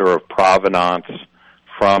detailed letter of provenance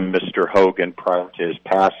from Mr. Hogan prior to his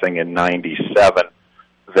passing in '97,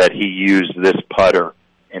 that he used this putter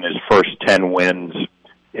in his first 10 wins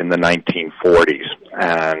in the 1940s.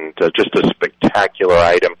 And just a spectacular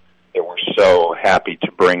item that we're so happy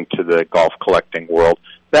to bring to the golf collecting world.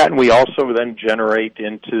 That, and we also then generate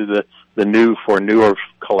into the new, for newer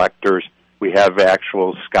collectors, we have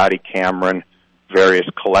actual Scotty Cameron, various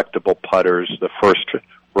collectible putters, the first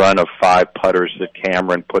run of 5 putters that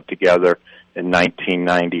Cameron put together in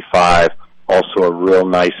 1995. Also a real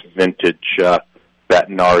nice vintage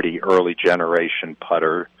Bettinardi early generation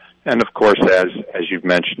putter. And of course, as you've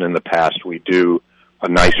mentioned in the past, we do a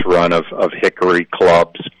nice run of Hickory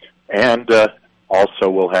clubs. And also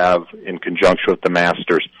we'll have, in conjunction with the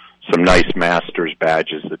Masters, some nice Masters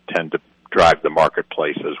badges that tend to drive the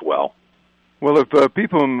marketplace as well. Well, if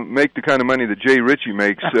people make the kind of money that Jay Ritchie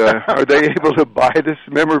makes, are they able to buy this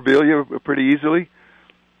memorabilia pretty easily?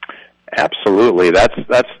 Absolutely. That's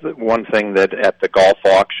the one thing that at the golf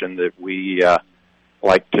auction that we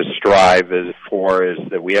like to strive for is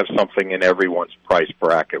that we have something in everyone's price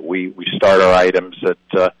bracket. We start our items at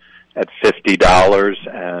 $50,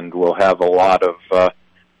 and we'll have a lot of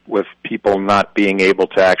with people not being able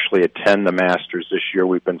to actually attend the Masters this year.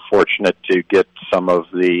 We've been fortunate to get some of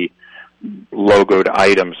the logoed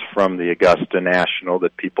items from the Augusta National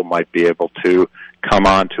that people might be able to come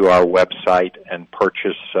onto our website and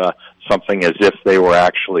purchase something as if they were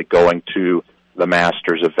actually going to the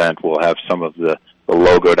Masters event. We'll have some of the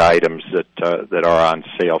logoed items that are on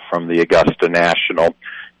sale from the Augusta National,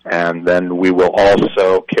 and then we will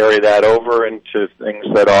also carry that over into things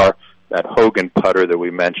that are that Hogan putter that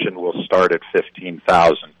we mentioned will start at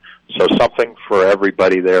 $15,000. So something for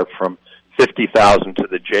everybody there, from $50,000 to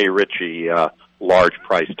the Jay Ritchie large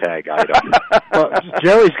price tag item. Well,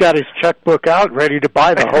 Jerry's got his checkbook out, ready to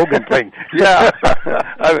buy the Hogan thing. Yeah,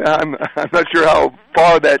 I'm not sure how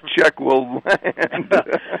far that check will land.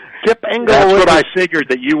 Kip Engel. That's what I figured,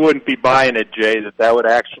 that you wouldn't be buying it, Jay. That would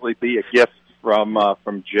actually be a gift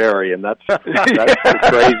from Jerry, and that's the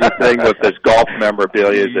crazy thing with this golf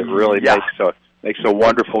memorabilia, is it really makes a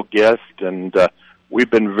wonderful gift. And we've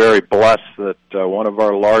been very blessed that one of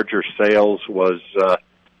our larger sales was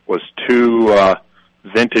 2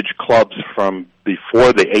 vintage clubs from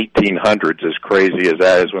before the 1800s, as crazy as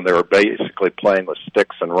that is, when they were basically playing with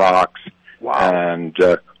sticks and rocks. Wow. And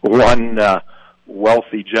one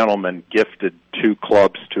wealthy gentleman gifted 2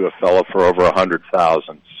 clubs to a fellow for over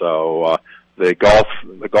 $100,000. So the golf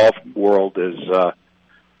world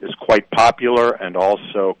is quite popular and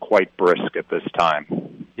also quite brisk at this time.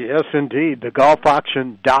 Yes, indeed.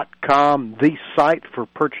 TheGolfAuction.com, the site for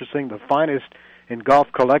purchasing the finest in golf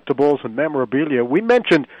collectibles and memorabilia. We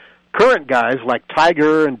mentioned current guys like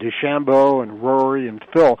Tiger and DeChambeau and Rory and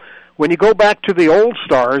Phil. When you go back to the old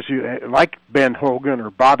stars, like Ben Hogan or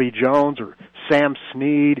Bobby Jones or Sam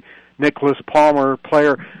Snead, Nicholas Palmer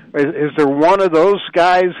player. Is there one of those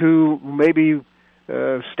guys who maybe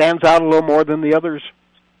stands out a little more than the others?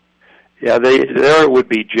 Yeah, there it would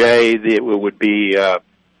be, Jay. It would be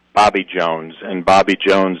Bobby Jones. And Bobby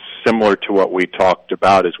Jones, similar to what we talked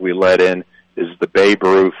about as we led in, is the Babe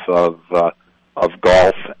Ruth of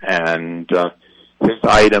golf. And his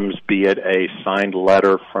items, be it a signed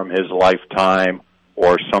letter from his lifetime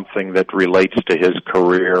or something that relates to his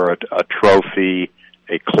career, a trophy,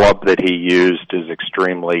 a club that he used, is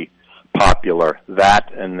extremely popular.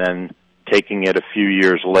 That, and then taking it a few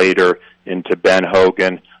years later into Ben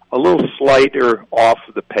Hogan. A little slighter off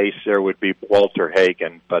the pace there would be Walter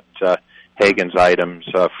Hagen, but Hagen's items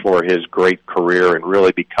for his great career and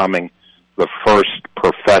really becoming the first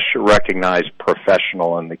recognized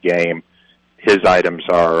professional in the game, his items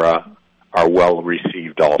are well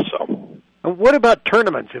received also. And what about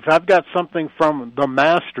tournaments? If I've got something from the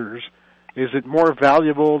Masters, is it more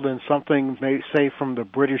valuable than something, say, from the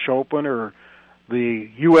British Open or the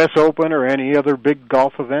U.S. Open or any other big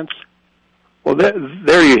golf events? Well,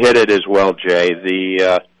 there you hit it as well, Jay.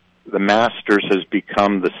 The Masters has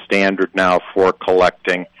become the standard now for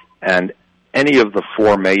collecting, and any of the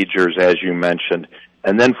four majors, as you mentioned.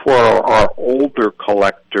 And then for our older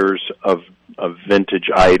collectors of vintage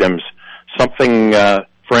items, something,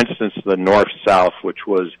 for instance, the North-South, which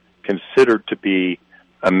was considered to be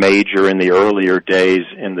a major in the earlier days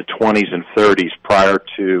in the 20s and 30s prior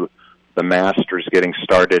to the Masters getting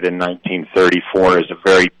started in 1934, is a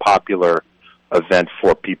very popular event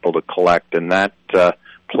for people to collect. And that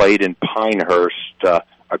played in Pinehurst,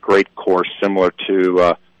 a great course similar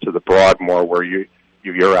to the Broadmoor where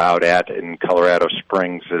you're out at in Colorado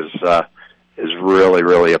Springs, is really,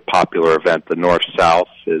 really a popular event. The North-South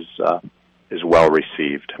is well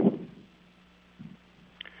received.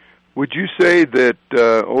 Would you say that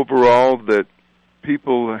overall that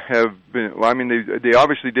people have been, well, I mean, they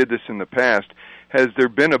obviously did this in the past. Has there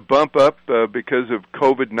been a bump up because of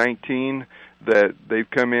COVID-19 that they've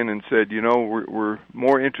come in and said, you know, we're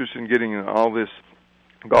more interested in getting all this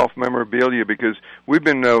golf memorabilia because we've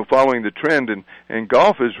been following the trend, and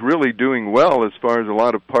golf is really doing well as far as a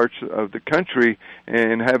lot of parts of the country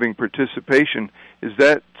and having participation. Is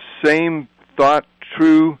that same thought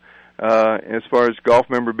true as far as golf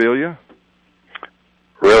memorabilia?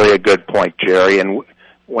 Really a good point, Jerry. And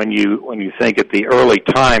when you think at the early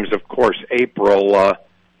times, of course, April,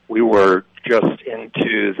 we were just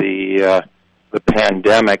into the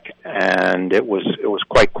pandemic, and it was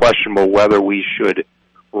quite questionable whether we should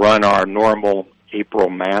run our normal April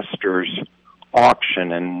Masters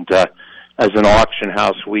auction. And as an auction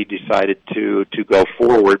house, we decided to go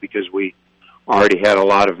forward because we already had a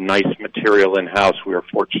lot of nice material in-house. We were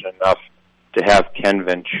fortunate enough to have Ken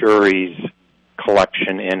Venturi's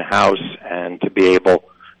collection in-house and to be able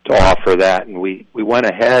to offer that. And we went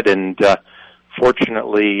ahead and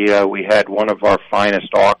fortunately we had one of our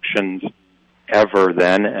finest auctions ever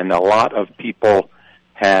then, and a lot of people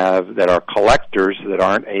that are collectors that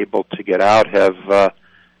aren't able to get out have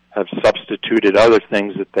substituted other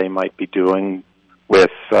things that they might be doing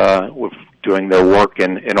with doing their work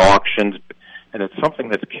in auctions. And it's something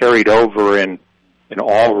that's carried over in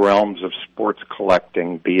all realms of sports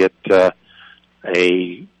collecting, be it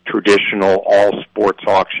a traditional all-sports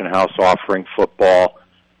auction house offering football,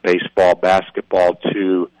 baseball, basketball,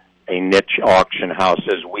 to a niche auction house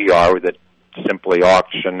as we are that simply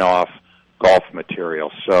auction off golf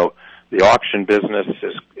material. So the auction business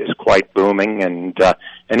is quite booming, and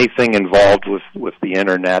anything involved with the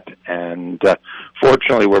internet. And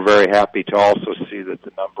fortunately, we're very happy to also see that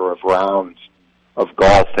the number of rounds of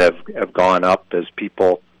golf have gone up as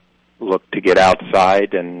people look to get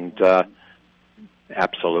outside, and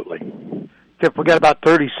absolutely. Kip, we got about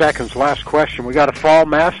 30 seconds. Last question. We got a Fall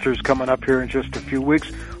Masters coming up here in just a few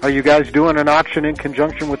weeks. Are you guys doing an auction in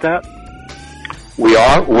conjunction with that? We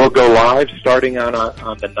are. We'll go live starting on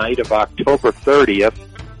the night of October 30th,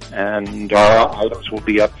 and our items will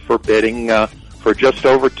be up for bidding for just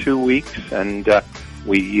over 2 weeks. And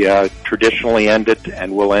we traditionally end it,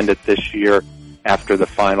 and we'll end it this year after the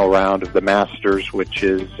final round of the Masters, which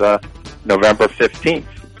is November 15th.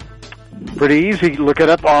 Pretty easy. Look it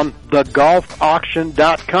up on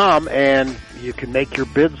thegolfauction.com, and you can make your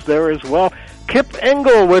bids there as well. Kip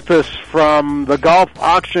Engle with us from the Golf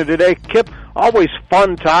Auction today. Kip, always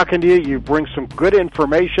fun talking to you. You bring some good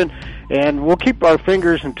information, and we'll keep our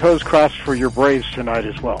fingers and toes crossed for your Braves tonight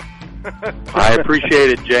as well. I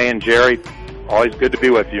appreciate it, Jay and Jerry. Always good to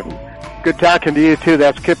be with you. Good talking to you, too.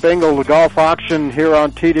 That's Kip Engle, the Golf Auction here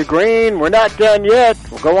on Tee to Green. We're not done yet.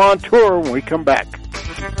 We'll go on tour when we come back.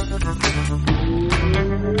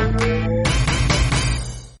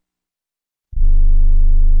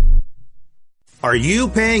 Are you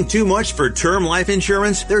paying too much for term life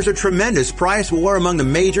insurance? There's a tremendous price war among the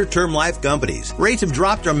major term life companies. Rates have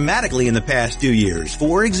dropped dramatically in the past 2 years.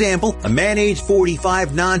 For example, a man age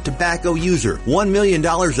 45 non-tobacco user, $1 million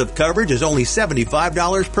of coverage is only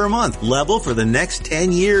 $75 per month, level for the next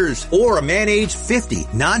 10 years. Or a man age 50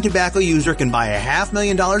 non-tobacco user can buy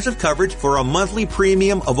 $500,000 of coverage for a monthly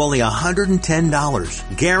premium of only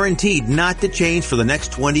 $110. Guaranteed not to change for the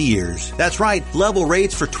next 20 years. That's right, level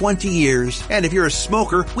rates for 20 years. And if you're a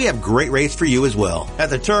smoker, we have great rates for you as well. At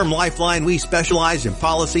the Term Lifeline, we specialize in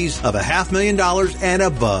policies of $500,000 and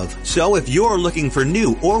above. So if you're looking for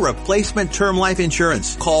new or replacement term life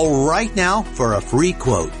insurance, call right now for a free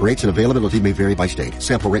quote. Rates and availability may vary by state.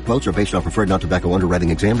 Sample rate quotes are based on preferred non-tobacco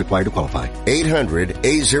underwriting exam required to qualify.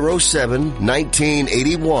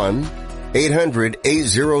 800-807-1981.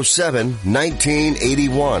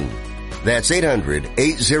 800-807-1981. That's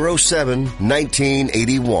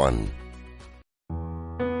 800-807-1981.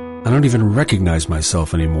 I don't even recognize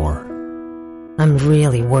myself anymore. I'm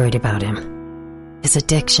really worried about him. His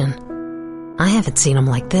addiction. I haven't seen him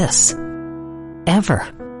like this. Ever.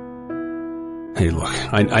 Hey, look,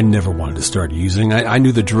 I never wanted to start using. I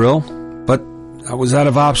knew the drill, but I was out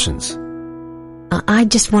of options. I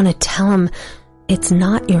just want to tell him it's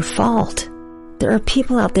not your fault. There are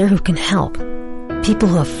people out there who can help. People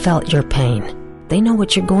who have felt your pain. They know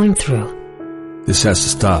what you're going through. This has to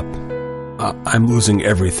stop. I'm losing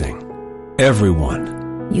everything. Everyone.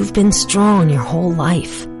 You've been strong your whole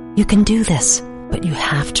life. You can do this, but you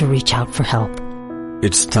have to reach out for help.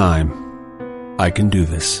 It's time. I can do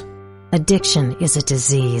this. Addiction is a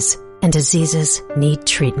disease, and diseases need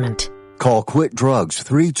treatment. Call Quit Drugs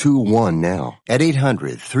 321 now at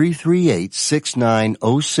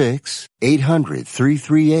 800-338-6906.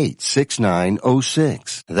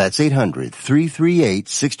 800-338-6906. That's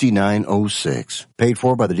 800-338-6906. Paid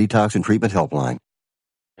for by the Detox and Treatment Helpline.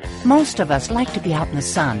 Most of us like to be out in the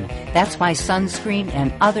sun. That's why sunscreen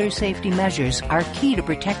and other safety measures are key to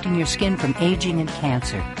protecting your skin from aging and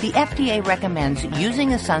cancer. The FDA recommends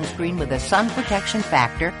using a sunscreen with a sun protection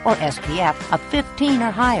factor, or SPF, of 15 or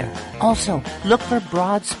higher. Also, look for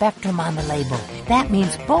broad spectrum on the label. That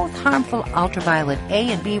means both harmful ultraviolet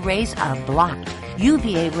A and B rays are blocked.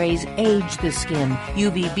 UVA rays age the skin,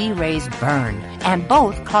 UVB rays burn, and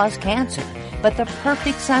both cause cancer. But the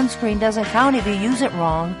perfect sunscreen doesn't count if you use it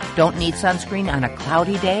wrong. Don't need sunscreen on a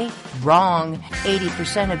cloudy day? Wrong.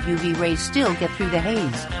 80% of UV rays still get through the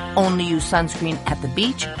haze. Only use sunscreen at the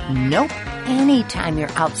beach? Nope. Anytime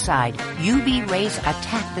you're outside, UV rays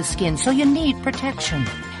attack the skin, so you need protection.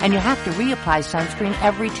 And you have to reapply sunscreen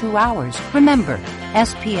every 2 hours. Remember,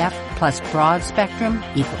 SPF plus broad spectrum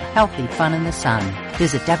equal healthy fun in the sun.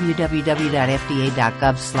 Visit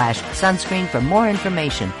www.fda.gov/sunscreen for more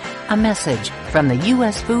information. A message from the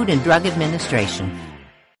U.S. Food and Drug Administration.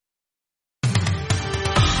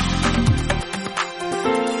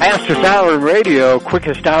 Fastest hour in radio,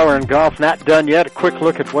 quickest hour in golf, not done yet. A quick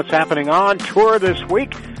look at what's happening on tour this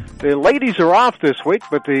week. The ladies are off this week,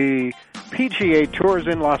 but the PGA Tour is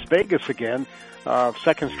in Las Vegas again.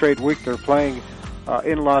 Second straight week they're playing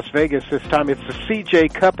in Las Vegas. This time it's the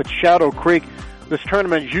CJ Cup at Shadow Creek. This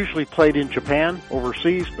tournament is usually played in Japan,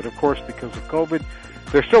 overseas, but of course because of COVID,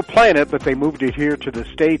 they're still playing it, but they moved it here to the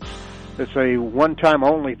States. It's a one-time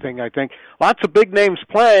only thing, I think. Lots of big names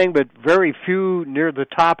playing, but very few near the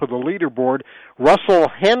top of the leaderboard. Russell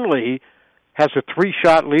Henley has a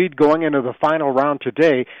 3-shot lead going into the final round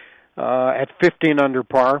today at 15 under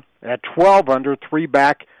par. At 12 under, 3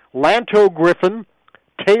 back, Lanto Griffin,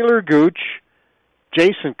 Taylor Gooch,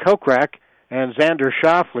 Jason Kokrak, and Xander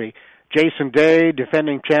Schauffele. Jason Day,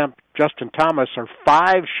 defending champ Justin Thomas, are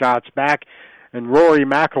 5 shots back, and Rory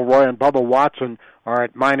McIlroy and Bubba Watson are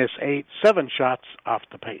at -8, 7 shots off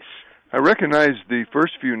the pace. I recognize the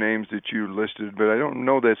first few names that you listed, but I don't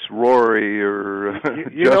know that's Rory or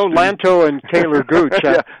you know Lanto and Taylor Gooch.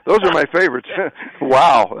 Yeah, those are my favorites.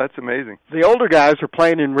 Wow, that's amazing. The older guys are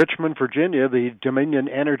playing in Richmond, Virginia, the Dominion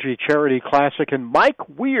Energy Charity Classic, and Mike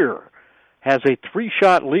Weir has a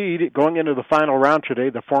 3-shot lead going into the final round today,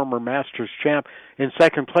 the former Masters champ. In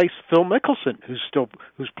second place, Phil Mickelson, who's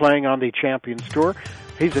playing on the Champions Tour.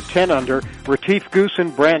 He's at 10 under. Retief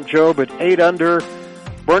Goosen, Brant Jobe at 8 under.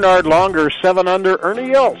 Bernard Longer, 7 under.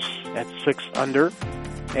 Ernie Els at 6 under.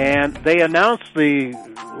 And they announced the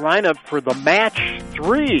lineup for the Match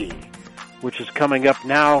 3, which is coming up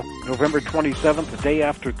now, November 27th, the day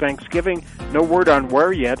after Thanksgiving. No word on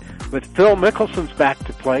where yet, but Phil Mickelson's back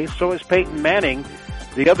to play. So is Peyton Manning.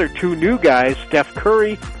 The other 2 new guys, Steph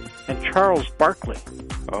Curry and Charles Barkley.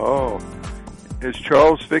 Oh, Has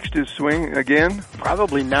Charles fixed his swing again?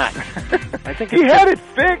 Probably not. I think he had it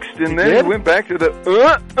fixed, and then did? he went back to the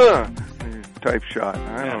type shot.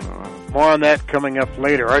 I don't know. More on that coming up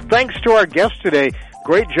later. Our thanks to our guests today.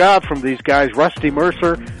 Great job from these guys. Rusty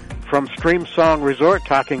Mercer from Stream Song Resort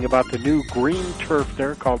talking about the new green turf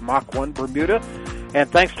there called Mach 1 Bermuda. And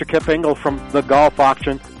thanks to Kip Engel from The Golf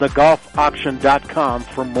Auction, thegolfauction.com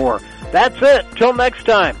for more. That's it. Till next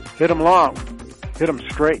time. Hit 'em long. Hit 'em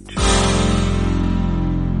straight.